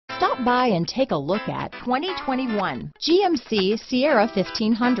Stop by and take a look at 2021 GMC Sierra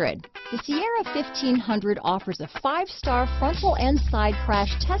 1500. The Sierra 1500 offers a 5-star frontal and side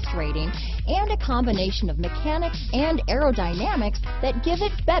crash test rating and a combination of mechanics and aerodynamics that give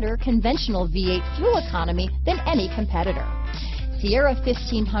it better conventional V8 fuel economy than any competitor. Sierra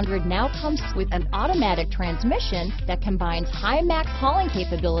 1500 now comes with an automatic transmission that combines high max hauling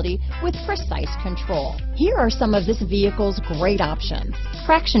capability with precise control. Here are some of this vehicle's great options: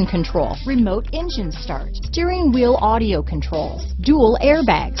 traction control, remote engine start, steering wheel audio controls, dual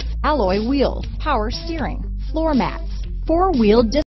airbags, alloy wheels, power steering, floor mats, 4-wheel disc